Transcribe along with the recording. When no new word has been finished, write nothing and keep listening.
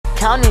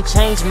counting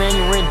change, man,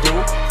 you rent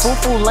due.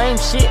 Foo lame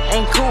shit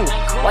ain't cool.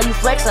 Why you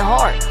flexing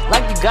hard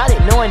like you got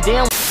it, knowing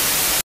damn.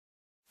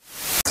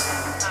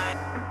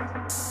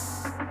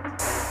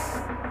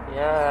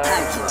 Yeah.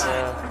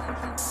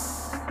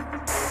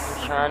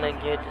 I'm trying to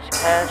get this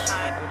cash.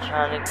 I'm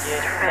trying to get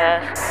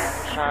fast.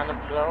 I'm trying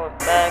to blow it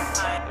back.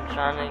 I'm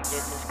trying to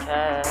get this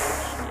cash.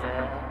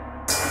 Yeah.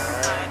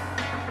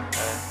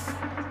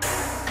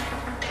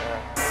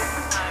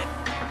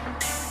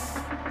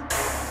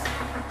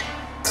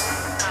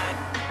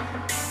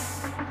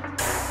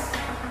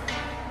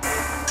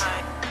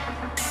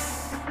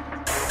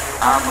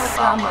 I'm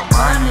about my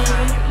money,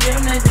 you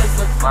niggas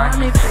look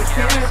funny. 6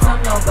 years,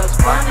 don't know that's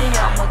funny.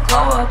 I'ma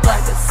glow up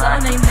like a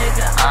sunny,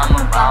 nigga. I'm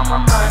about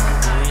my money,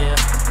 Ooh yeah,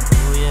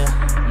 ooh yeah.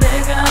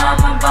 nigga. I'm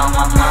about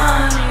my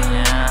money,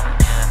 yeah.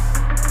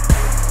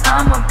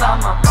 I'm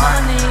about my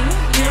money,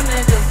 you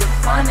niggas look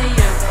funny.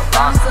 You're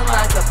bouncing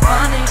like a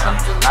bunny. I'm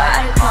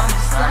July, call me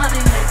sunny,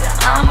 nigga.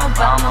 I'm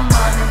about my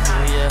money,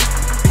 Ooh yeah,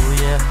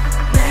 ooh yeah.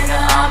 nigga.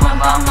 I'm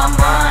about my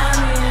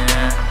money,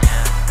 yeah.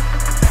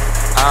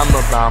 I'm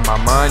about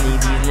my money,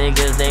 these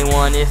niggas they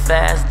want it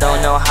fast.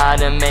 Don't know how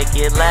to make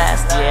it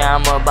last. Yeah,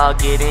 I'm about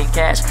getting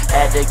cash.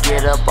 Had to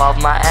get up off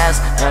my ass.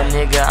 Young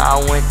nigga, I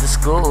went to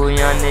school.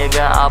 Young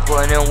nigga, I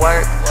put in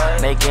work.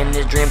 Making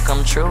this dream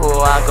come true.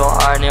 I go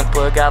hard and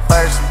put God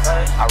first.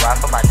 I ride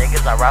for my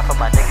niggas, I ride for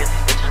my niggas.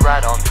 These bitches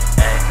ride on me,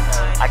 ayy.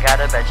 I got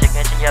a bad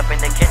chicken, she up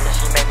in the kitchen.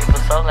 She made me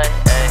put so late,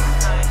 ayy.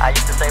 I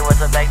used to say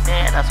what's up back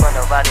then, I swear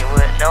nobody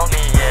would know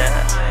me, yeah.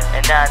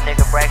 And now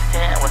nigga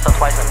Brax10, what's up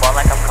twice and ball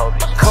like I'm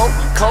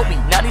Kobe,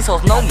 now these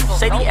hoes know me.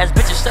 Shady ass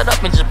bitches shut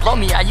up and just blow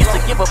me. I used to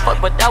give a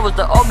fuck, but that was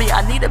the old me.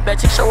 I need a bad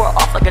chick, show her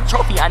off like a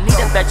trophy. I need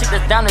a bad chick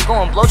that's down and go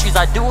and blow trees.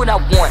 I do what I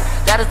want,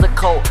 that is the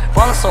code.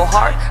 Ballin' so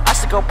hard, I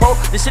should go pro.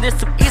 This shit is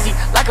too easy,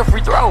 like a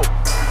free throw.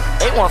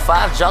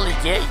 815 Jolly,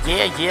 yeah,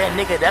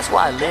 nigga, that's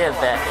where I live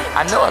at.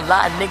 I know a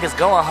lot of niggas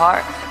going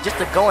hard just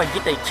to go and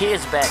get their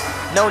kids back.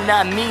 No,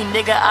 not me,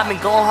 nigga, I been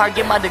going hard,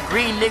 get my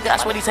degree, nigga. I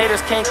swear these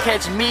haters can't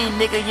catch me,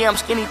 nigga. Yeah, I'm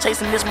skinny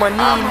chasing this money,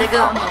 nigga.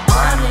 I'm about my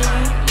money,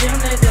 you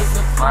niggas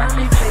look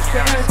funny. 6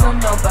 years, don't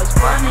know that's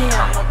funny.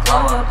 I'ma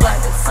glow up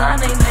like a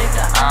sunny,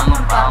 nigga. I'm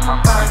about my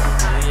money,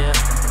 Ooh yeah,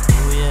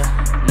 ooh yeah.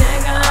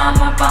 nigga.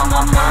 I'm about my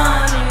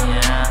money,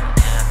 yeah.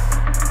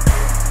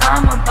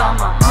 I'm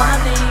about my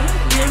money,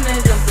 you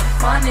niggas look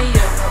funny.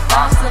 You're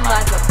bouncing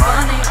like a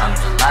bunny. I'm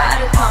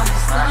July, call me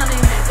sunny,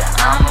 nigga.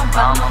 I'm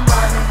about my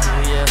money,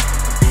 Ooh yeah,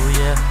 ooh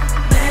yeah.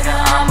 nigga.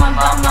 I'm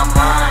about my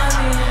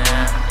money,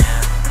 yeah.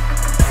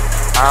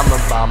 I'm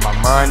about my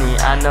money,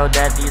 I know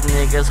that these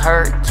niggas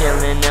hurt.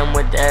 Killing them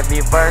with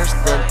every verse,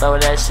 then throw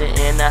that shit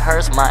in the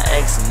hearse. My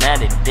ex mad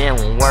it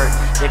didn't work.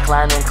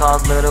 Declining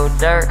cause little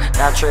dirt.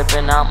 Not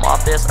tripping, I'm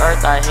off this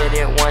earth. I hit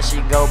it once,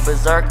 she go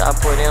berserk. I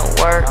put in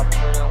work.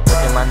 Look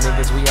at my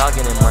niggas, we all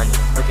getting money.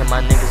 Look at my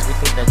niggas, we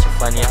think that you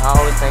funny. I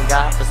always thank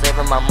God for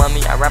saving my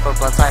mummy. I rap her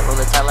blunt tight, roll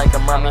it tight like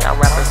a mummy. I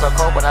rap her so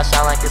cold, but I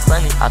shine like it's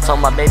sunny. I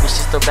told my baby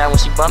she still bad when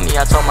she bump me.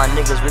 I told my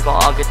niggas we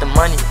gon' all get the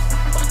money.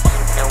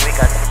 And we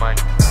got the money.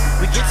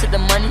 We get to the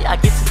money, I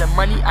get to the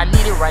money, I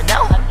need it right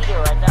now.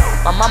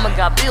 My mama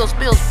got bills.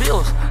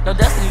 No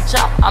Destiny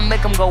Child, I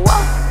make them go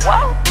wow.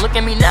 Look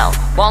at me now,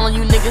 ballin'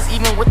 you niggas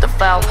even with the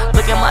foul.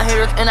 Look at my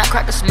haters and I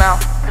crack a smile,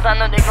 cause I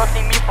know they gon'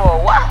 see me for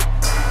a while.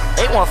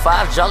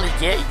 815 Jolly,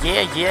 yeah,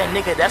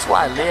 nigga, that's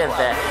where I live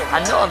at.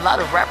 I know a lot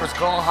of rappers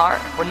going hard,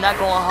 but not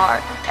going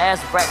hard as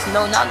Brax.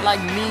 No, not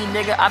like me,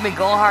 nigga. I been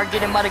going hard,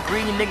 getting my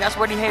degree, nigga. I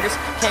swear these haters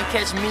can't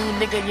catch me,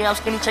 nigga. Yeah, I'm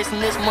skinny chasing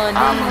this money,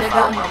 I'm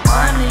nigga. about my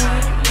money,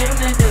 you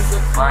niggas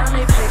look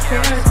funny. 6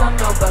 years, don't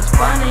know that's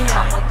funny.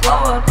 I'ma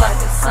glow up like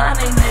a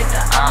sunny,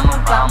 nigga. I'm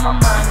about my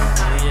money,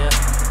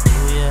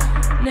 Ooh yeah,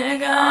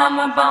 nigga.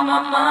 I'm about my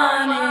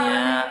money,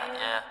 yeah.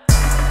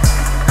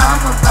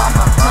 I'm about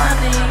my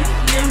money,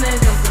 you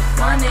niggas look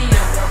funny.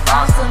 You're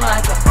bouncing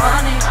like a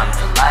bunny. I'm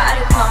July,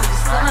 call me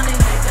sunny,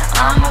 nigga.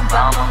 I'm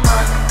about my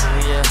money,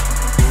 ooh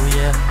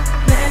yeah.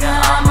 nigga.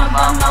 I'm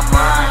about my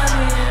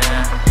money,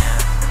 yeah.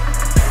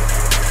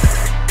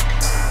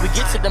 We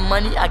get to the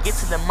money, I get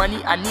to the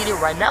money, I need it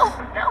right now.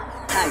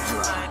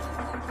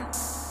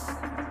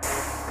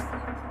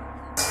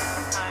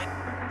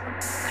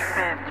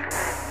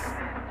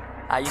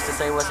 I used to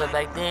say what's up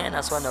back then,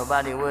 I swear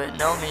nobody would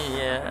know me,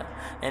 yeah.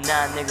 And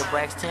now nigga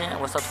Brax10,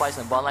 what's up twice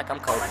and ball like I'm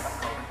Kobe.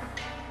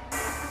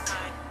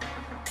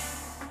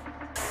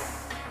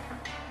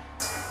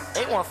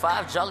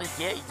 815 Jolly,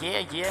 yeah,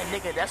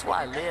 nigga, that's where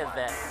I live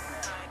at.